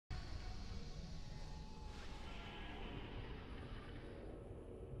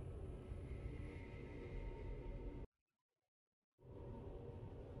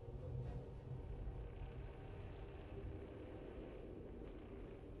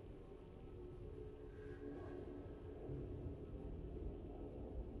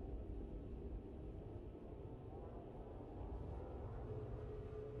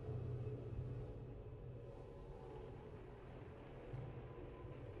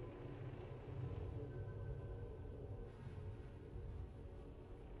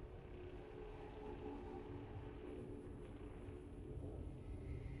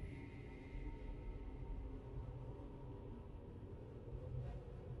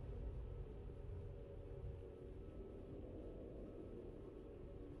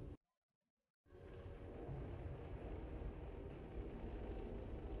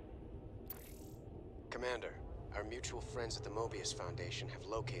Commander, our mutual friends at the Mobius Foundation have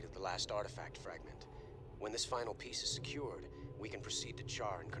located the last artifact fragment. When this final piece is secured, we can proceed to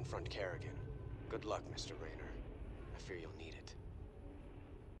Char and confront Kerrigan. Good luck, Mr. Raynor. I fear you'll need it.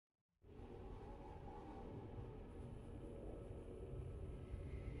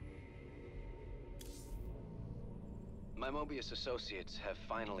 My Mobius associates have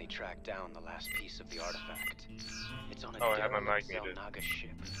finally tracked down the last piece of the artifact. It's on a derelict Zelnaga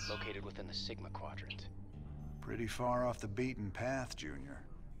ship located within the Sigma Quadrant. Pretty far off the beaten path, Junior.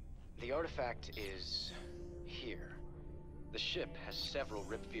 The artifact is here. The ship has several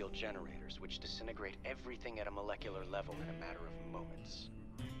ripfield generators which disintegrate everything at a molecular level in a matter of moments.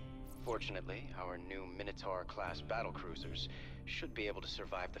 Fortunately, our new Minotaur-class battlecruisers should be able to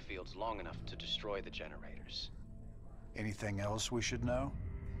survive the fields long enough to destroy the generators. Anything else we should know?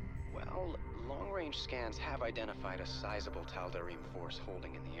 Well, long-range scans have identified a sizable Tal'darim force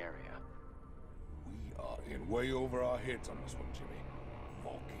holding in the area. We are in way over our heads on this one, Jimmy.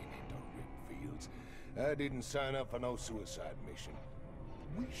 Walking into rip fields. I didn't sign up for no suicide mission.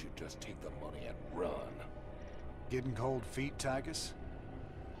 We should just take the money and run. Getting cold feet, Tychus?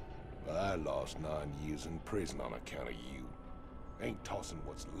 I lost 9 years in prison on account of you. Ain't tossing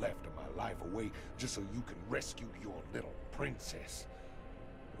what's left of my life away just so you can rescue your little princess.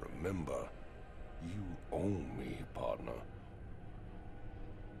 Remember, you own me, partner.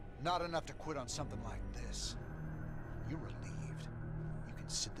 Not enough to quit on something like this. You're relieved. You can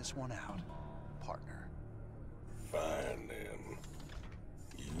sit this one out, partner. Fine, then.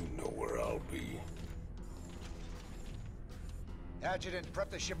 You know where I'll be. Adjutant, prep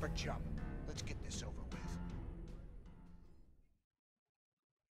the ship for jump. Let's get this over with.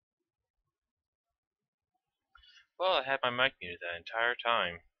 Well, I had my mic muted that entire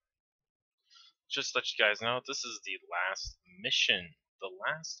time. Just to let you guys know, this is the last mission. The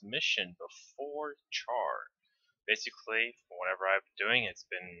last mission before Char. Basically, whatever I've been doing, it's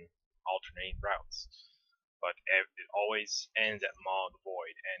been alternating routes. But it always ends at Maw of the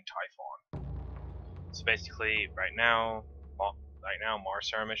Void and Typhon. So basically, right now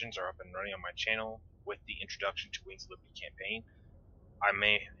Mars Terra missions are up and running on my channel with the introduction to Wings of Liberty campaign. I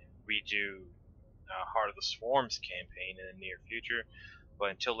may redo Heart of the Swarms campaign in the near future,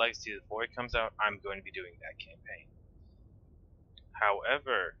 but until Legacy of the Void comes out, I'm going to be doing that campaign.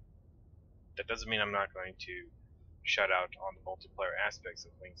 However, that doesn't mean I'm not going to shut out on the multiplayer aspects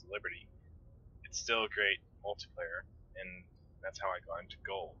of Wings of Liberty. It's still a great multiplayer, and that's how I got into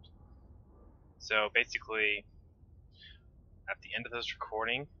Gold. So basically, at the end of this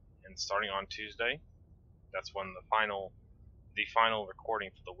recording, and starting on Tuesday, that's when the final recording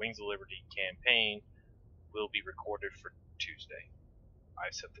for the Wings of Liberty campaign will be recorded for Tuesday.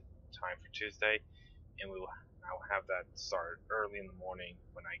 I've set the time for Tuesday, and I'll have that start early in the morning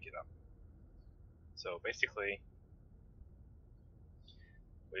when I get up. So basically,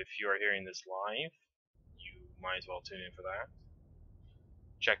 if you are hearing this live, you might as well tune in for that.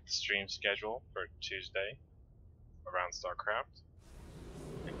 Check the stream schedule for Tuesday around StarCraft.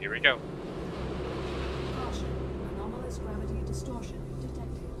 And here we go. Anomalous gravity distortion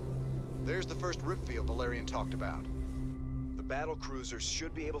detected. There's the first ripfield Valerian talked about. The battle cruisers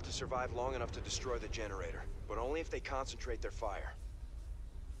should be able to survive long enough to destroy the generator, but only if they concentrate their fire.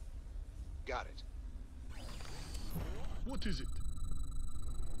 Got it. What is it?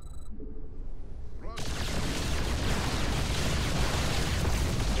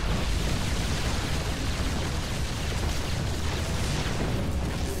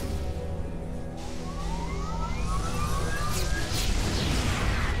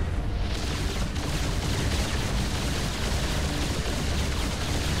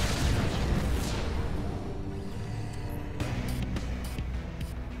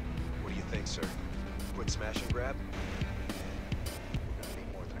 What do you think, sir? Quick smash and grab? We're gonna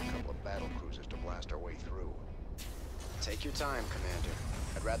need more than a couple of battle cruisers to blast our way through. Take your time, Commander.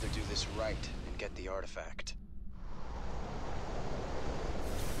 I'd rather do this right and get the artifact.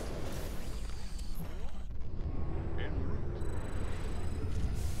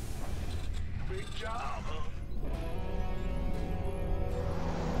 Big job, huh?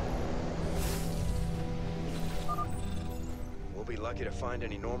 We'll be lucky to find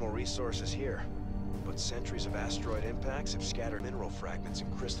any normal resources here. But centuries of asteroid impacts have scattered mineral fragments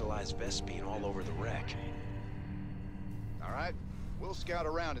and crystallized Vespene all over the wreck. All right, we'll scout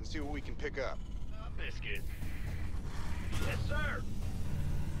around and see what we can pick up. Biscuit. Yes, sir.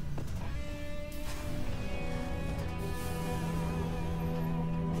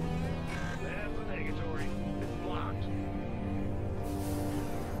 That's a negatory. It's blocked.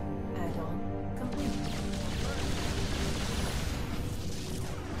 Add-on complete.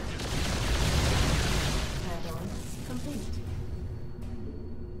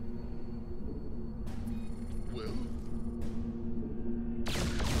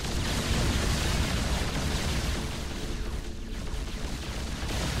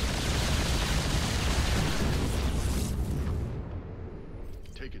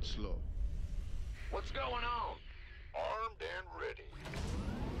 Take it slow. What's going on? Armed and ready.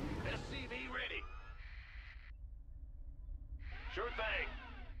 SCV ready. Sure thing.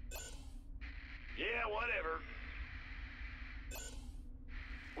 Yeah, whatever.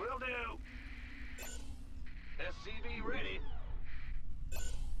 Will do. SCV ready.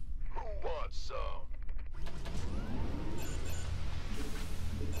 Who wants some?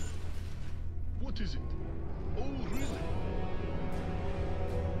 What is it? Oh, really?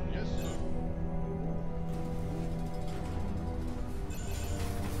 Yes, sir.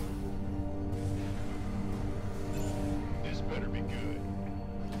 This better be good.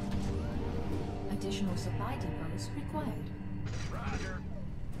 Additional supply depots required. Roger.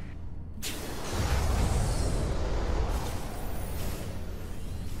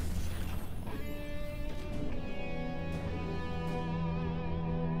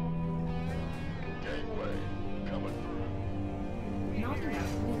 Gateway coming through. Not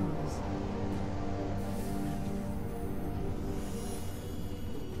enough minerals.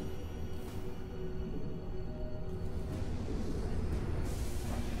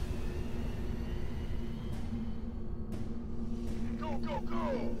 Go, go,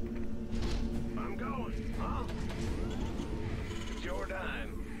 go! I'm going, huh? It's your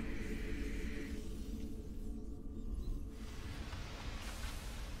dime.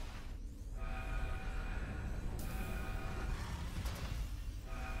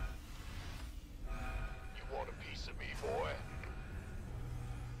 You want a piece of me, boy?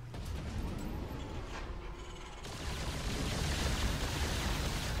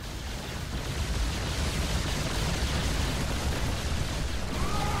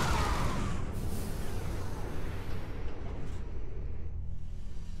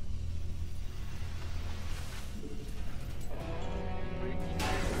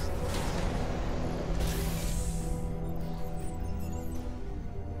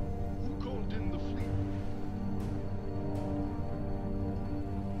 Who called in the fleet?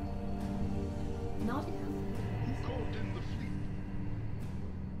 Not enough. Who called in the fleet?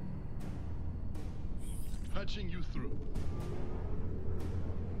 Patching you through.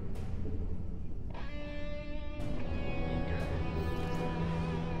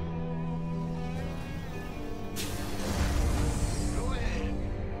 Go ahead.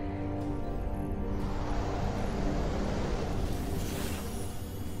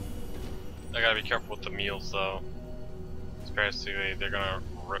 I gotta be careful with the meals though. Basically, they're gonna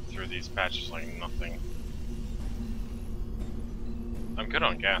rip through these patches like nothing. I'm good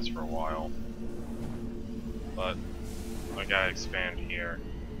on gas for a while, but I gotta expand here.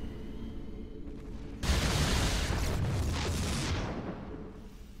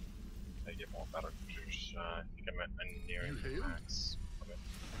 I get more battle cruisers. I think I'm nearing You max. Okay.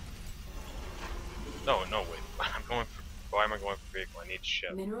 No, no, wait. I'm going for. Why am I going for vehicle? I need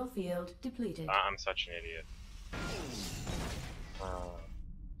ship. Mineral field depleted. I'm such an idiot.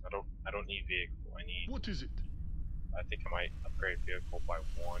 I don't need vehicle. I need. What is it? I think I might upgrade vehicle by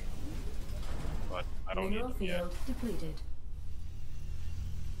 1, but I don't Mineral need them yet. field depleted.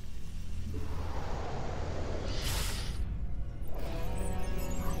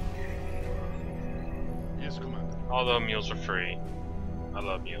 Yes, Commander. Although meals are free. I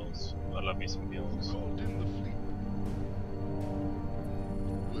love meals. I love me some Who meals. called in the fleet?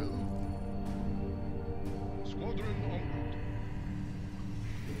 Well, squadron en route.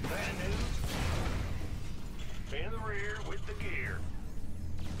 Bad news. In the rear with the gear.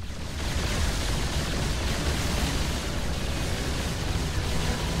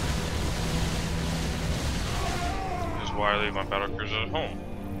 This is why I leave my battlecruiser at home.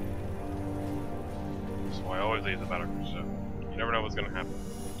 This is why I always leave the battlecruiser at home. You never know what's gonna happen.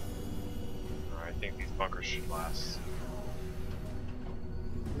 Alright, I think these bunkers should last.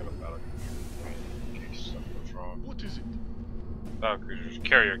 Got a battlecruiser in case something goes wrong. What is it? Battlecruisers,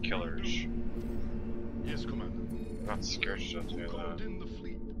 carrier killers. Yes, Commander. Not scourges up Who there called though. in the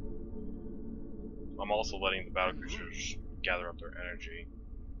fleet? I'm also letting the battlecruisers gather up their energy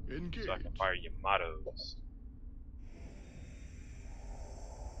Engage. so I can fire Yamatos.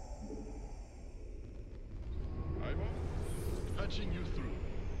 I'm on. Patching you through.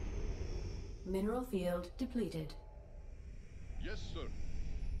 Mineral field depleted. Yes, sir.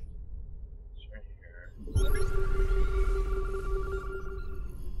 It's right here.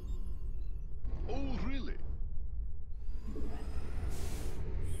 Oh, really?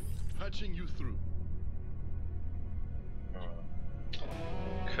 Patching you through.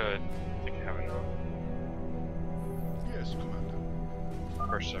 Could. I think I have enough. Yes, Commander.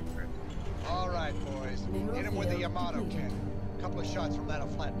 First upgrade. All right, boys. Mineral Hit him with the field Yamato depleted. cannon. A couple of shots from that'll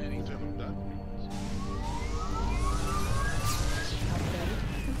flatten anything. Whatever that means.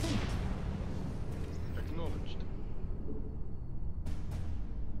 Upgrade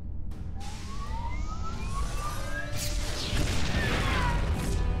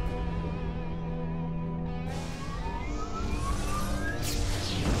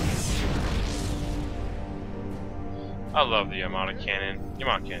I love the Yamada cannon.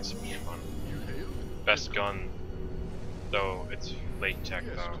 Yamada cannon is so much fun. You hail? Best gun, though it's late tech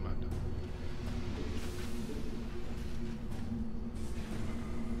Yes, though. Commander.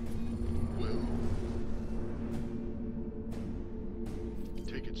 Well,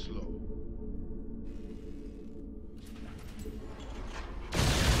 take it slow.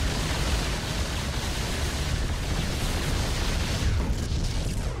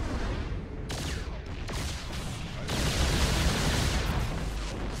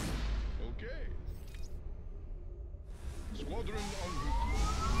 Okay. Squadron en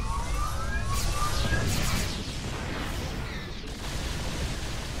route.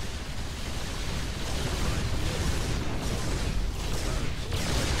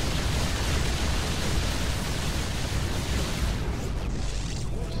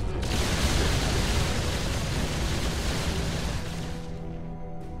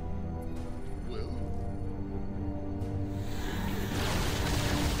 Well,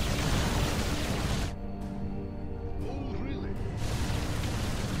 oh really?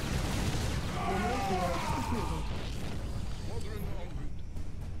 Mineral field depleted. Squadron en route.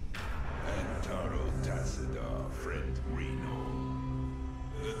 And Taro Tassadar, friend Raynor.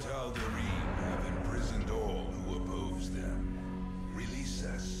 The Tal'darim have imprisoned all who oppose them. Release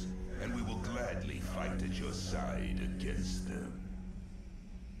us, and we will gladly fight at your side against them.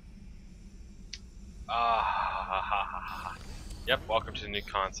 Ah, yep. Welcome to the new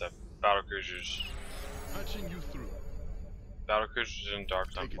concept: battle cruisers, Patching you through. battle cruisers, and Dark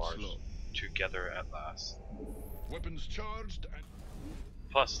Take it Templars slow. together at last. Weapons charged and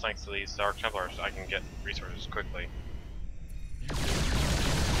Plus, thanks to these Dark Templars, I can get resources quickly.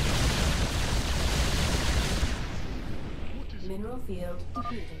 what is Mineral field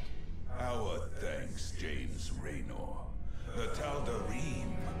depleted. Our thanks, James Raynor. The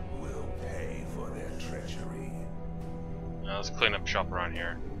Tal'darim will pay for their treachery. Now let's clean up shop around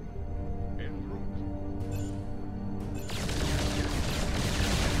here. en route?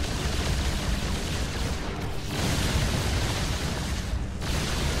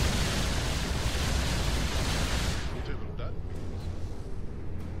 Whatever that means.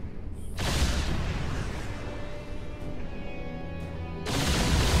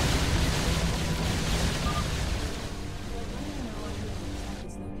 At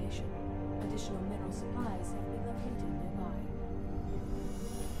this location, additional mineral supplies have been located nearby.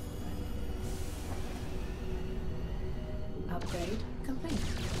 Upgrade complete.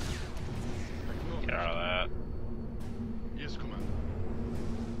 Get out of that. Yes, Commander.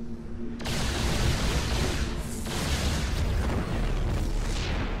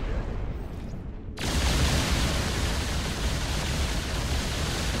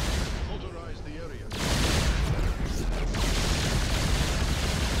 Authorize the area.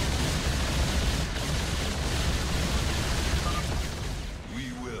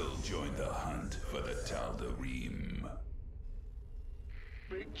 We will join the hunt for the Tal'darim.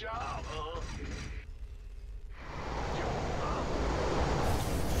 Big job, huh?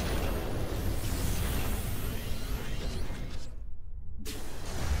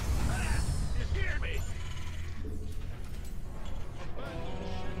 Ah, you scared me.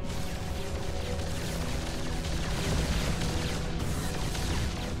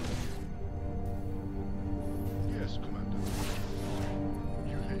 Yes, Commander.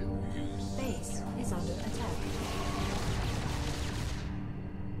 You hail? Base is under attack.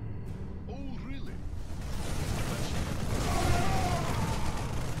 Oh, really?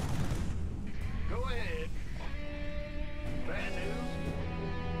 Go ahead. Bad news?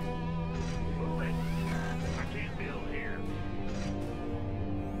 Move it. I can't build here.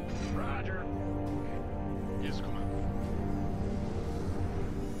 Roger. Yes, Commander.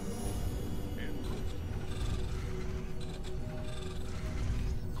 En route.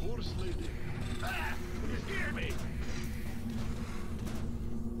 Course lady. Ah, you scared me.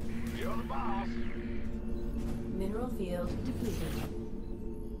 You're the boss. Mineral field depleted.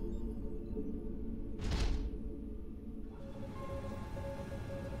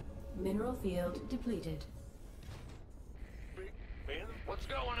 Mineral field depleted. Big man, what's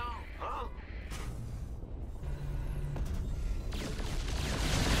going on, huh?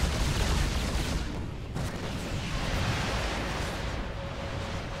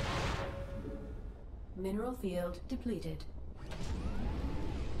 Mineral field depleted.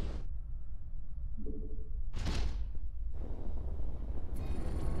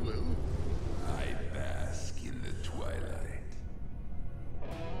 Well, I bask in the twilight.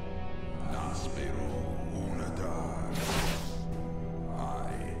 Nasperu Unadar.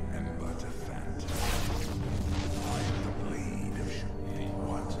 I am but a phantom. I am the blade of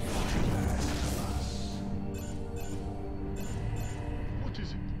What would you ask of us?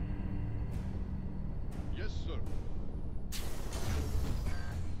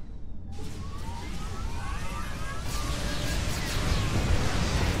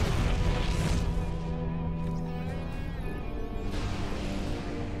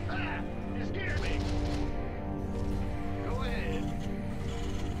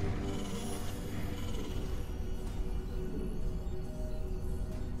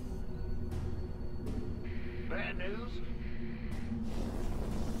 Bad news?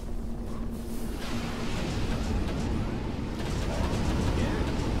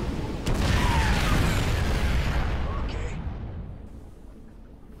 Okay.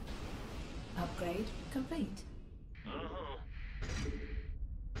 Upgrade complete. Uh-huh.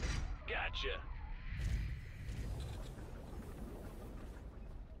 Gotcha.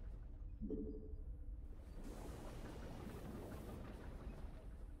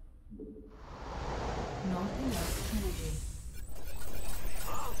 Not enough energy.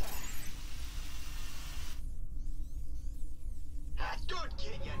 Don't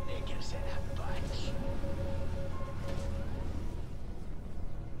get your niggas in a bunch.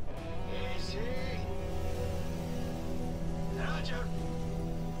 Easy. Roger.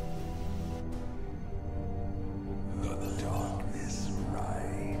 The darkness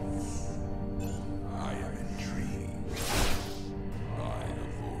rides. I am intrigued by the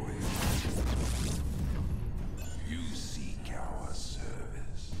void. You seek our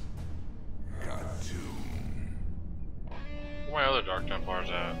service. Cartoon. Where my other Dark Templars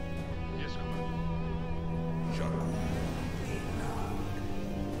at? Yes, Commander. Shaku.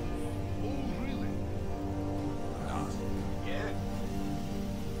 Oh, really? Not Yeah?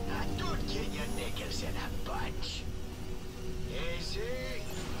 Don't get your niggas in a bunch. Easy.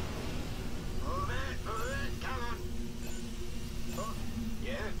 Move it, come on. Oh,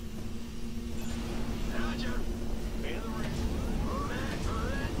 yeah? Roger. In the ring. Move it,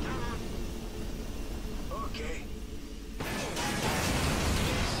 come on. Okay.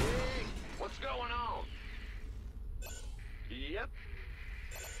 Easy. What's going on? Yep.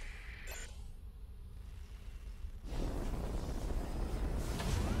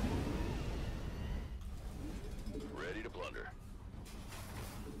 Ready to plunder.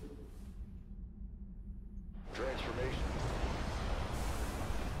 Transformation.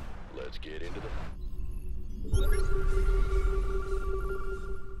 Let's get into the...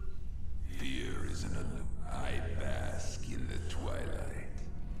 fear is an illusion. I bask in the twilight.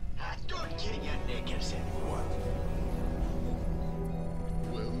 Don't get your niggas in. What?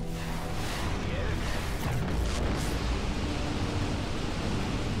 Well, Yeah.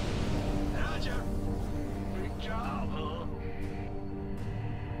 Roger. Big job, huh?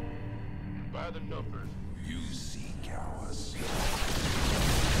 by the numbers. You seek our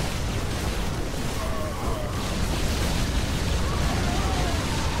service.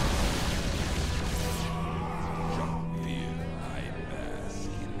 Fear, I bask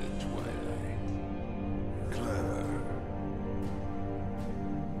in the twilight. Clever.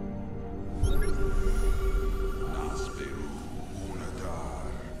 Nasperu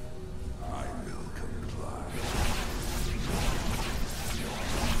Unadar. I will comply.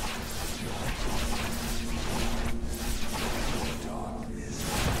 Darkness.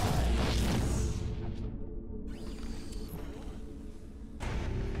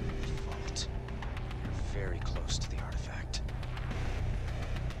 Vault. You're very close to the artifact.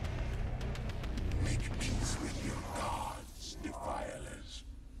 Make peace with your gods, defilers.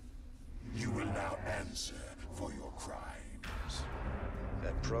 You will now answer for your crimes.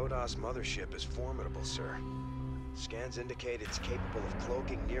 That Protoss mothership is formidable, sir. Scans indicate it's capable of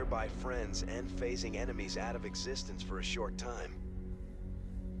cloaking nearby friends and phasing enemies out of existence for a short time.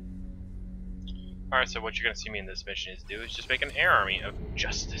 Alright, so what you're gonna see me in this mission is do is just make an air army of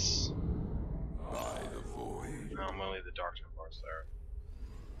justice. By the void. No, I'm gonna leave the Dark Templars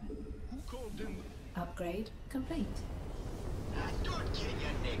there. Who called in the... Upgrade complete. Don't get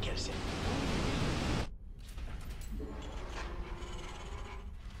your niggas in.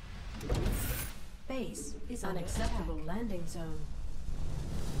 Base is unacceptable landing zone.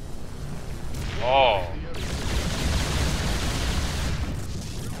 Oh,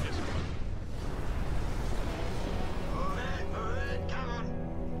 Move it, come on.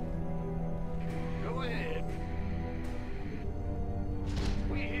 Go ahead.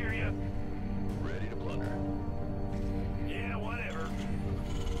 We hear you. Ready to plunder. Yeah, whatever.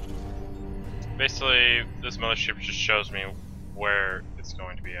 basically this mothership just shows me where it's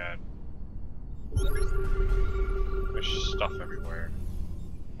going to be at. There's stuff everywhere.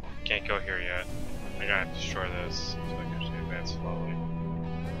 Can't go here yet. I gotta destroy this so I can actually advance slowly.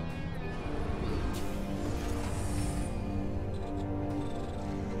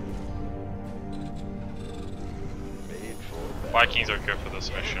 Vikings are good for this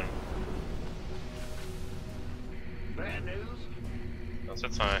mission. Bad news? Now,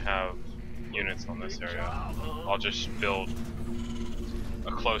 since I have units on this area, I'll just build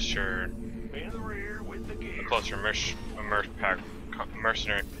a closer In the rear with the gear.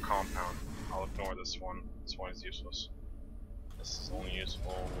 mercenary compound. I'll ignore this one. This one is useless. This is only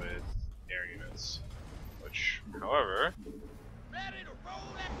useful with air units, which However,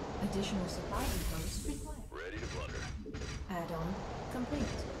 Additional supply depots required. Ready to plunder. Add-on complete.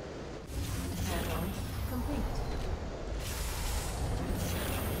 Add-on complete.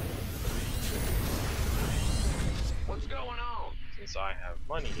 What's going on? since I have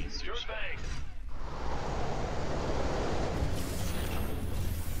money to Sure spend. thing.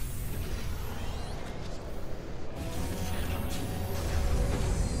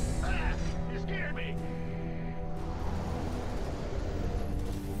 Ah! You scared me!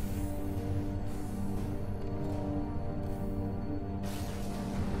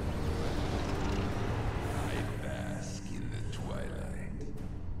 I bask in the twilight.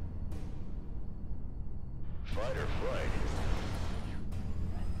 Fight or flight?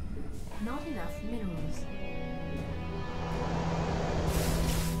 Not enough minerals.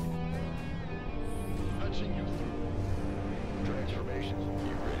 Patching you through. Transformations,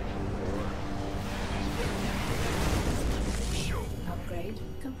 you ready for war? Show. Upgrade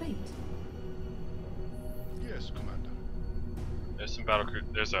complete. Yes, Commander. There's some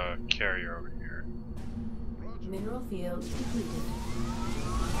there's a carrier over here. Roger. Mineral field depleted.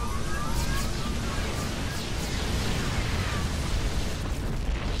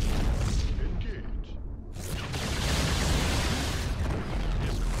 Engage.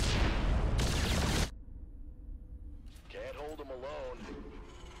 Can't hold them alone.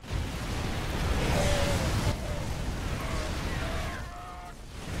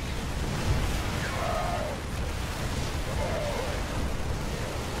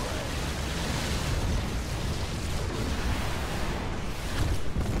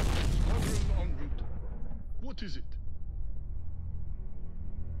 Squadron en route. What is it?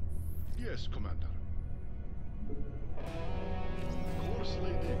 Yes, Commander. Course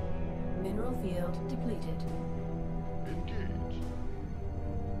laid in. Mineral field depleted. Engage.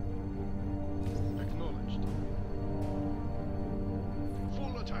 Acknowledged.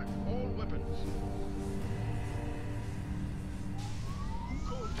 Full attack, all weapons. Who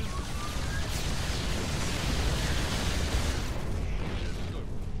called in? Yes, sir.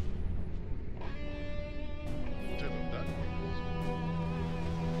 Whatever that means.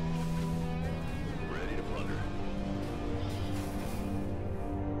 Ready to plunder.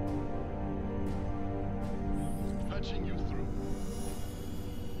 Patching you through.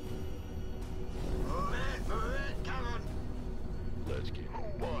 Come on. Let's get who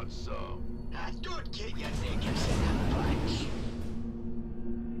wants some? Don't get your niggas in a bunch.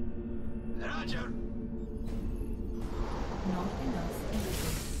 Roger. Not enough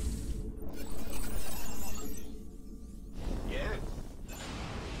minerals. Yeah?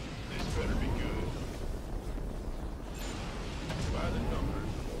 This better be good. By the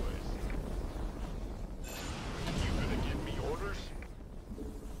numbers, boys. You gonna give me orders?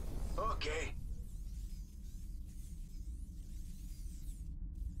 Okay.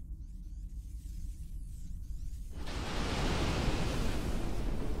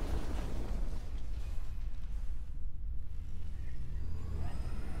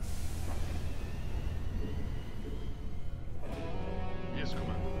 Yes,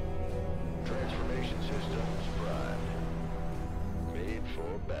 Commander. Transformation systems primed. Made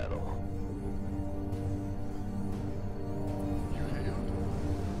for battle. You hailed?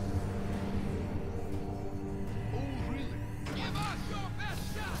 Oh, really? Give us your best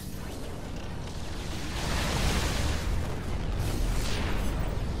shot.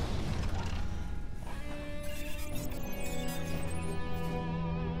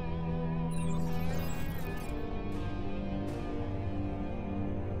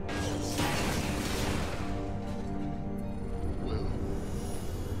 Well,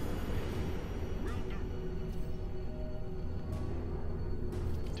 will do.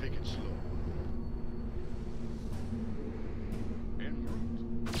 Take it slow. En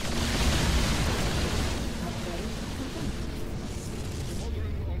route. Upgrade complete.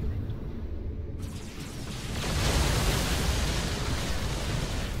 Squadron en route.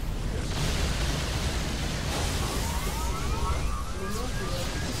 Mineral field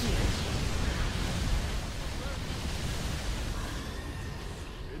depleted.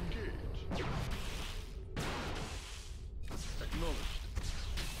 Engage. Acknowledged.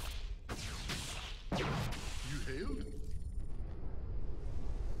 You hailed?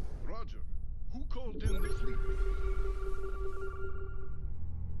 Roger. Who called in the fleet?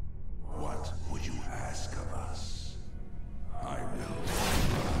 What would you ask of us? I will.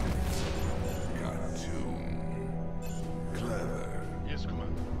 Cartoon. Clever. Yes,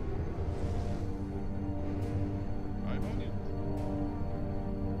 Commander. I'm on it.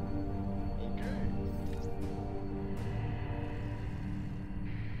 Okay.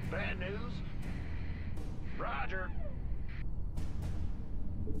 Bad news? Roger.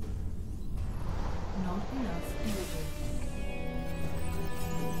 Not enough energy.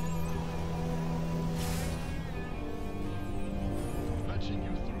 Patching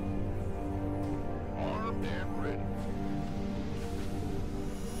you through. Armed and ready.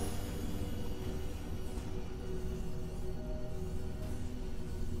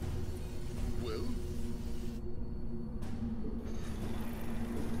 Well,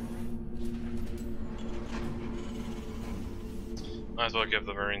 Might as well give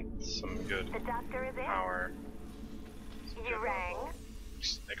the Marines some good The doctor is in. power. You rang?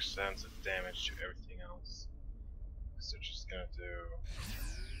 Extensive damage to everything else. So they're just gonna do.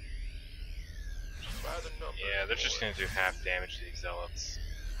 By the numbers, Yeah, they're just boy. gonna do half damage to these zealots.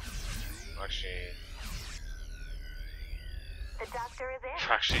 Actually, The doctor is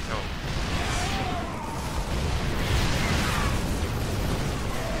in. actually no.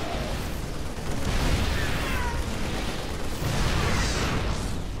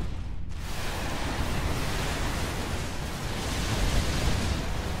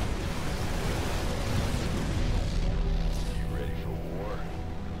 You ready for war?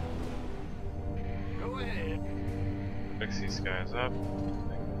 Go ahead. Fix these guys up.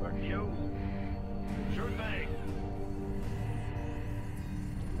 Yo. Sure thing.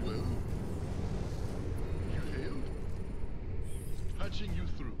 well. You hailed? Patching you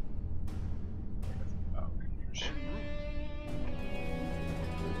through. En route.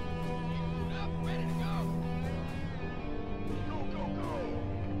 Up, ready to go. Go, go, go.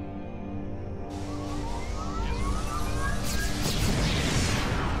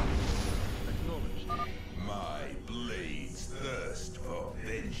 Acknowledged. My blades thirst for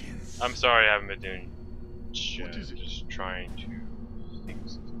vengeance. I'm sorry I haven't been doing shit. What is it? Just trying to think.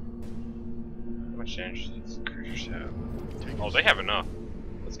 How much energy do these creatures have? Take Oh, it they have enough.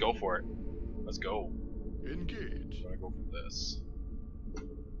 Let's go for it. Let's go. Engage. I'm gonna go for this.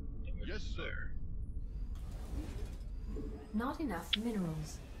 Yes, sir. Not enough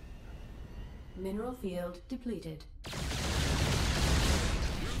minerals. Mineral field depleted.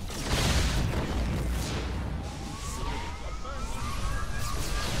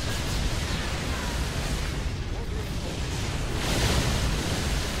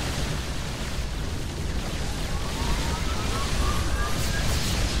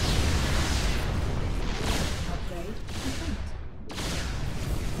 Upgrade complete.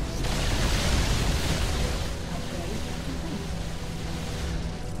 Upgrade complete.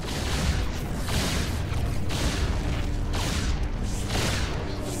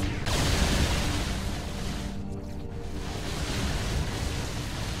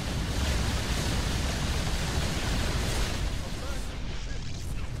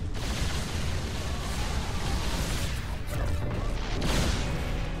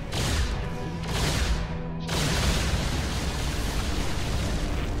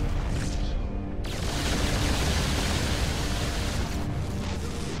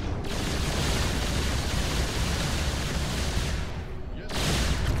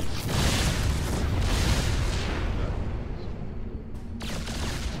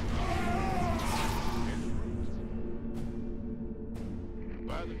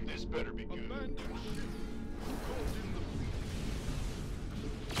 This better be good. Abandoned ship. Who called in the fleet?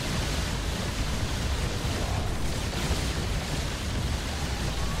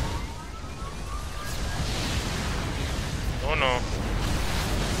 Oh no.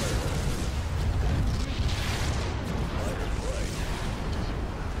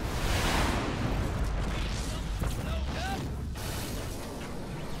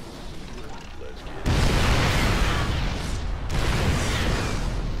 Let's get it.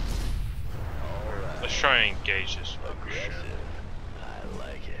 Let's try and engage this fucker shit. Aggressive. I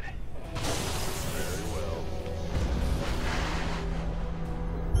like it. Very well.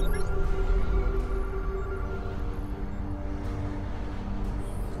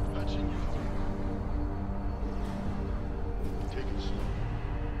 Patching you through. Take it slow.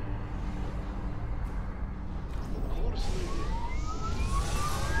 Course laid in.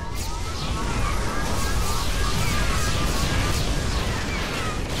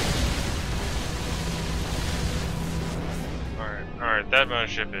 Alright, that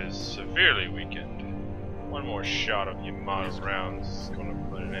mothership is severely weakened. One more shot of Yamato rounds is gonna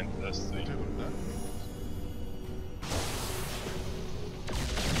put an end to this thing. Whatever that means.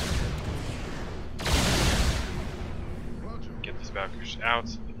 Roger. Get these Valkyries out.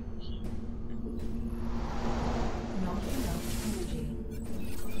 Not enough energy.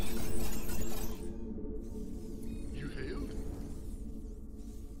 You hailed?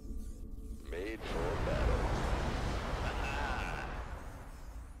 Made for battle.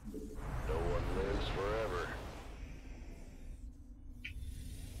 No one lives forever.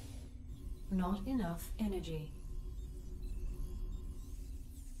 not enough energy.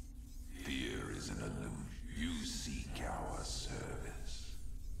 Fear is an illusion. You seek our service.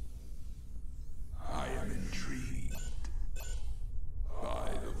 I am intrigued by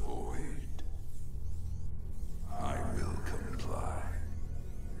the void. I will comply.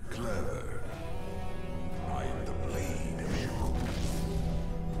 Clever. I am the blade of Shakur.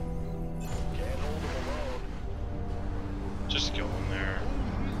 Can't hold him alone. Just go in there.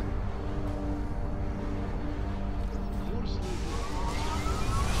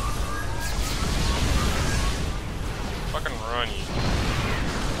 Fucking run, you.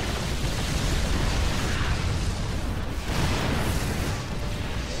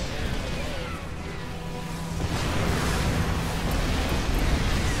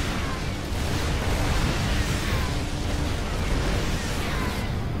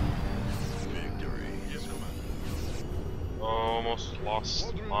 Victory. Yes, Commander. Almost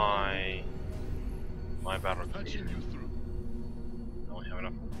lost my battle cruiser. Patching you through. I only have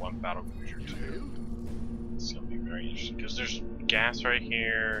enough for one battle cruiser too. Jailed? It's gonna be very interesting because there's gas right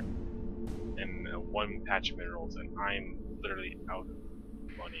here and one patch of minerals, and I'm literally out of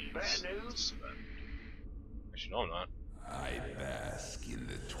money. Bad news? Actually, no, I'm not. I bask in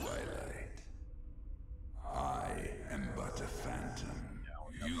the twilight. I am but a phantom.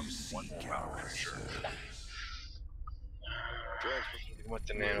 You seek our service. With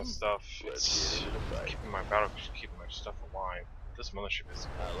the nano stuff, it's keeping my battle cruiser, keeping my stuff alive. This mothership is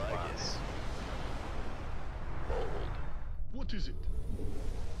class. Bold. What is it?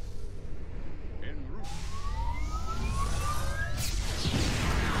 En route.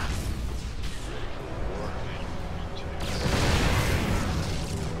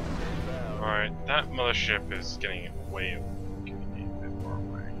 Alright, that mothership is getting way a bit far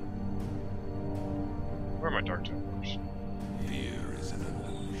away. Where are my Dark Templars? Fear is an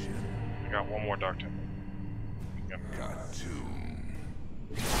illusion. I got one more Dark Templar. Yep. Cartoon.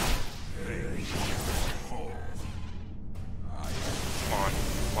 They fall. Come on,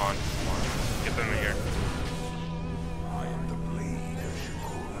 come on, come on. Get them in here. I am the blade of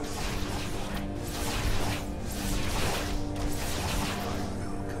Shakur. I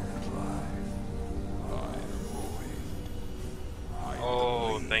will comply. I avoid.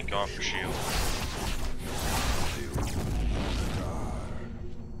 Oh, thank God for shield.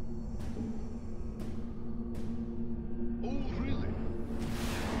 Oh, really?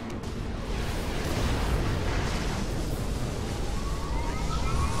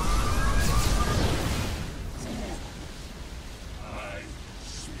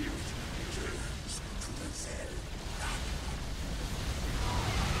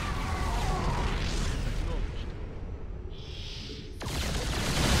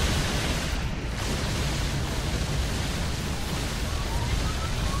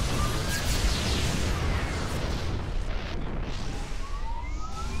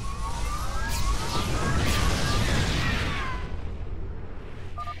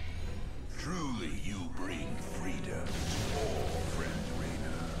 Truly, you bring freedom to all, friend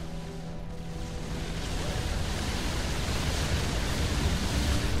Raynor.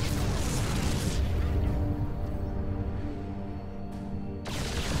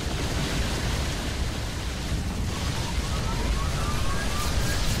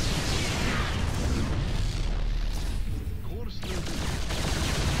 Course loaded.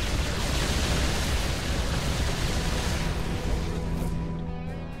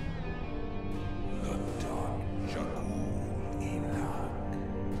 The dark Shakur Enoch.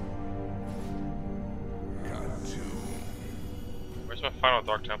 Cartoon. Where's my final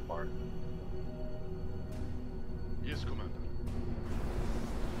Dark Templar? Yes, Commander.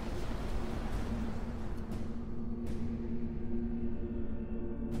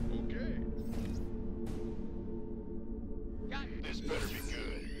 Okay. This better be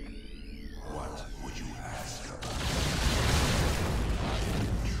good. What would you ask about? I am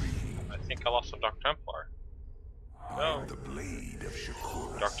intrigued. I think I lost a Dark Templar. I am the blade of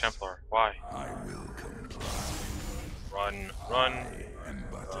Shakur. Dark Templar, why? I will comply. Run, run, I am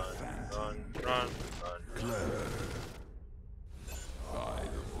but a run, phantom. run, run, run. Clever. I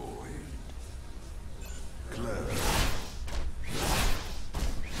the void. Clever.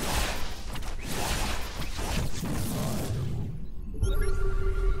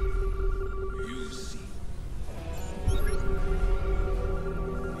 You see.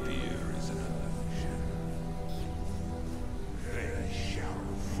 Fear is an illusion. They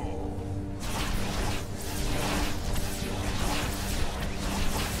shall fall.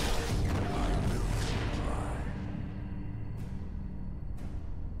 I will comply.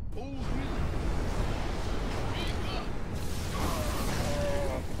 Oh, really?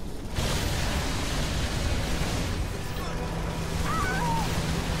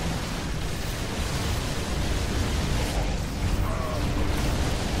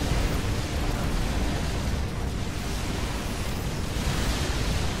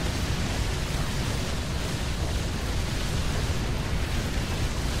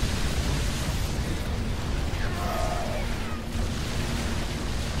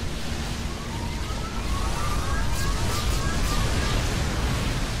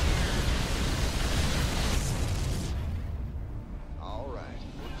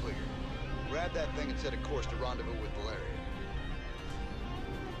 everything and set a course to rendezvous with Valerian.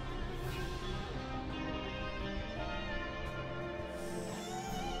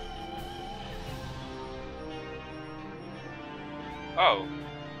 Oh.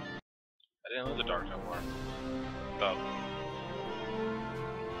 I didn't know the Dark Templar.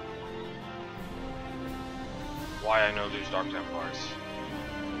 Why I know there's Dark Templars.